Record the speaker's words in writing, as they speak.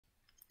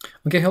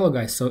Okay, hello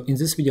guys. So in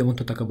this video I want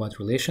to talk about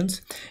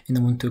relations, and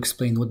I want to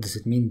explain what does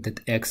it mean that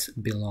x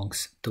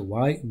belongs to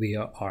y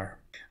via r,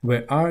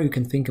 where r you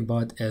can think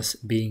about as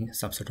being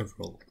some sort of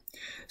rule.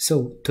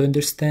 So to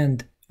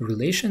understand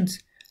relations,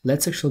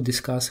 let's actually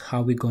discuss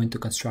how we're going to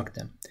construct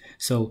them.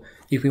 So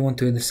if we want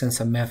to understand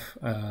some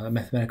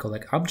mathematical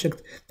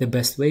object, the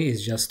best way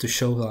is just to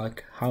show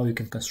how you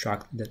can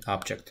construct that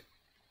object.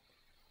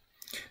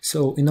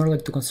 So in order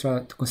to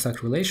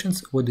construct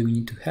relations, what do we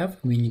need to have?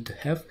 We need to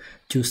have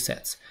two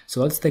sets.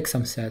 So let's take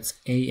some sets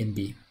A and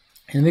B.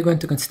 And we're going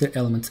to consider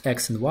elements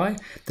x and y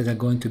that are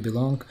going to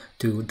belong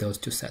to those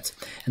two sets.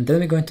 And then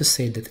we're going to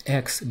say that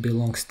x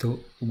belongs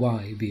to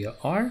y via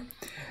r.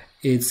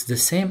 It's the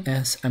same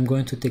as I'm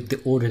going to take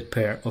the ordered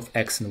pair of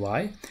x and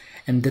y,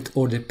 and that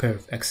ordered pair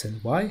of x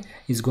and y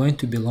is going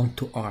to belong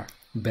to r.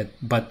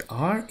 But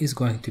r is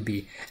going to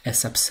be a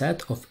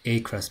subset of A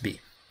cross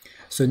B.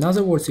 So in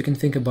other words, you can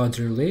think about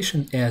the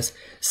relation as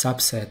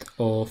subset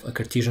of a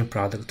Cartesian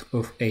product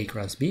of A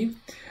cross B,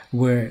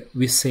 where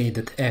we say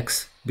that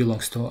x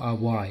belongs to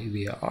y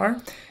via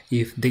r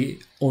if the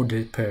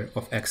ordered pair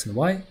of x and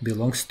y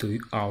belongs to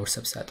our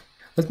subset.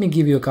 Let me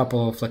give you a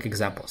couple of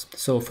examples.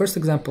 So first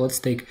example, let's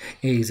take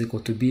A is equal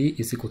to B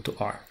is equal to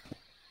r.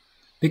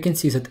 We can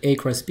see that A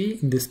cross B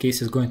in this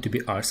case is going to be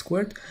r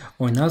squared,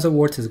 or in other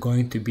words, is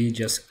going to be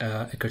just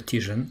a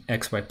Cartesian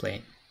xy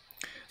plane.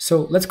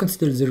 So let's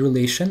consider the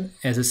relation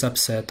as a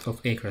subset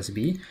of A cross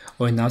B,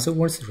 or in other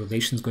words, the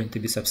relation is going to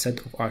be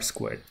subset of r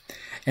squared.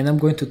 And I'm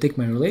going to take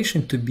my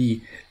relation to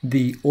be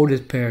the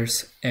ordered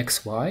pairs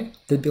xy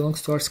that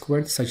belongs to r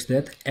squared, such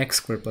that x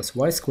squared plus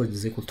y squared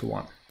is equal to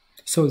 1.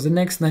 So the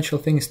next natural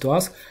thing is to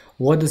ask,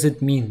 what does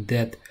it mean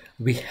that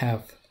we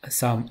have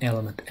some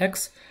element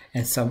x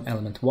and some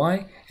element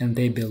y, and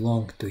they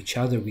belong to each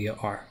other via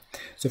r?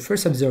 So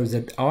first observe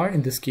that r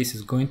in this case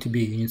is going to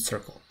be a unit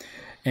circle.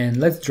 And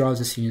let's draw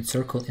this unit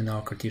circle in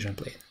our Cartesian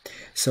plane.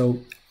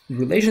 So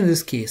relation in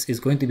this case is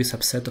going to be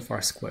subset of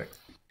r squared.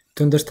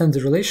 To understand the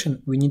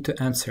relation, we need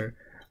to answer,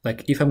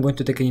 if I'm going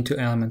to take any two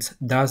elements,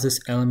 does this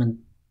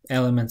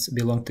elements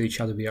belong to each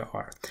other via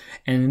r?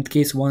 And in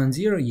case 1 and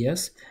 0,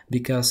 yes,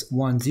 because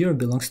 1, 0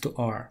 belongs to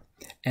r.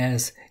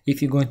 As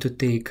if you're going to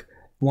take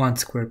 1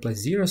 squared plus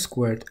 0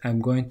 squared, I'm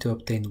going to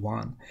obtain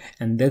 1,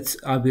 and that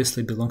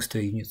obviously belongs to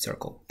a unit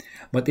circle.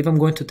 But if I'm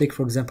going to take,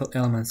 for example,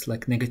 elements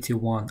like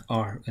 -1,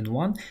 r, and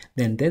 1,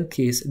 then in that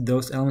case,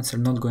 those elements are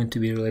not going to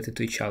be related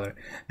to each other,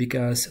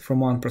 because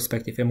from one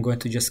perspective, if I'm going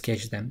to just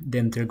sketch them,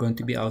 then they're going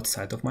to be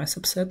outside of my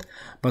subset,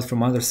 but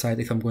from other side,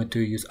 if I'm going to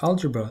use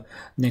algebra,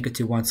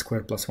 -1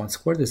 squared plus 1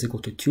 squared is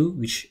equal to 2,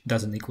 which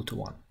doesn't equal to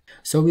 1.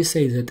 So we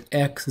say that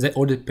the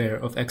ordered pair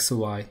of x and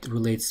y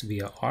relates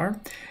via r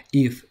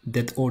if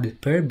that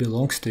ordered pair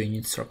belongs to a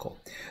unit circle.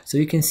 So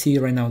you can see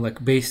right now,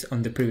 based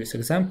on the previous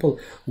example,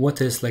 what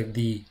is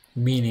the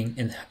meaning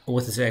and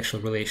what is the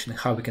actual relation,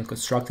 how we can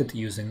construct it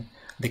using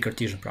the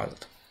Cartesian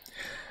product.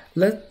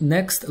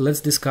 Next, let's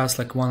discuss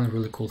one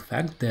really cool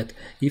fact, that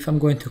if I'm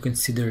going to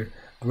consider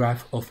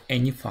graph of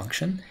any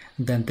function,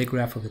 then the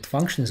graph of that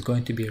function is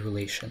going to be a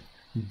relation.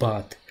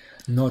 But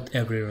not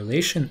every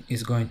relation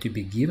is going to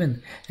be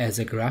given as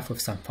a graph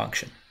of some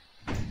function.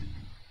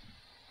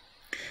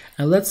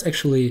 And let's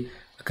actually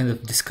kind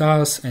of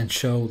discuss and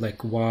show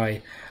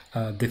why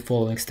the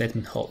following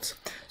statement holds.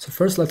 So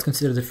first, let's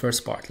consider the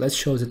first part.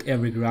 Let's show that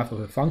every graph of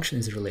a function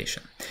is a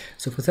relation.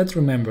 So for that,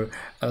 remember,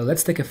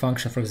 let's take a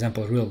function, for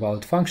example, a real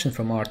valued function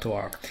from r to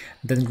r.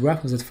 Then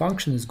graph of that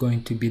function is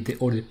going to be the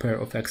ordered pair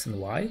of x and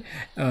y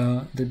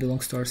that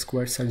belongs to r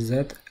squared, such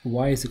that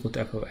y is equal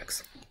to f of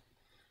x.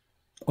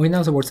 Or in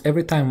other words,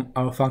 every time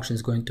our function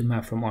is going to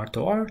map from r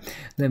to r,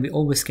 then we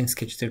always can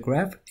sketch the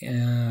graph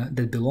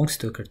that belongs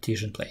to a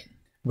Cartesian plane,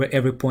 where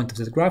every point of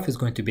that graph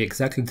is going to be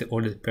exactly the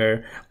ordered pair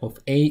of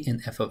a and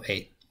f of a.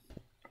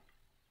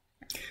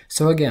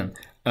 So again,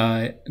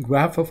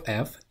 graph of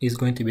f is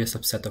going to be a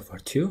subset of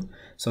R2,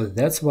 so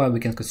that's why we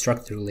can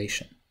construct the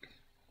relation.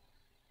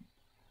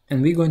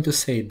 And we're going to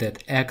say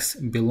that x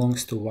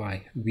belongs to y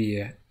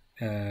via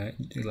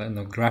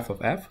graph of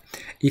f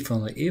if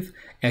only if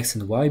x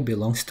and y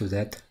belongs to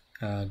that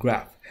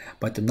graph.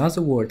 But in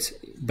other words,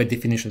 by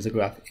definition of the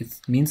graph, it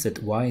means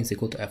that y is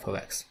equal to f of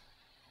x.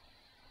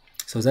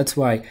 So that's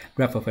why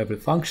graph of every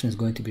function is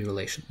going to be a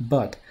relation.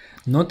 But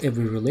not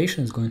every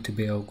relation is going to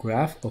be a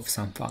graph of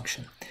some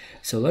function.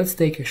 So let's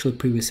take actually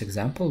previous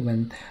example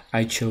when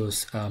I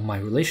chose my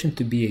relation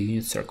to be a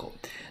unit circle.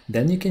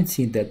 Then you can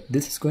see that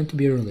this is going to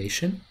be a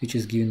relation which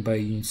is given by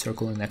a unit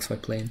circle in xy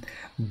plane,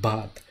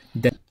 but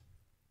then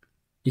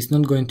is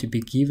not going to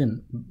be given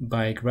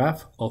by a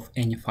graph of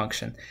any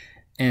function.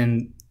 And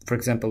for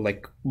example,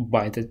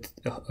 why that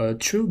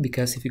true?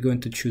 Because if you're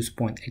going to choose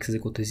point x is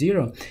equal to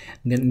 0,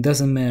 then it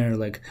doesn't matter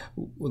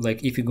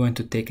if you're going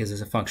to take it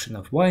as a function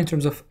of y in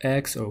terms of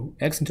x or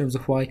x in terms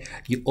of y,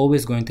 you're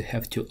always going to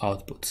have two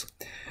outputs.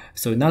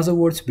 So in other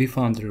words, we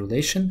found a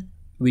relation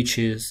which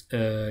is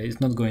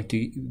not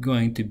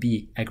going to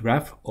be a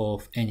graph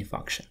of any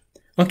function.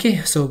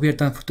 Okay, so we are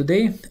done for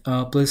today.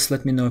 Please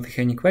let me know if you have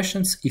any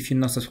questions. If you're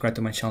not subscribed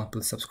to my channel,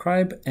 please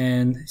subscribe,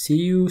 and see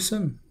you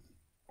soon.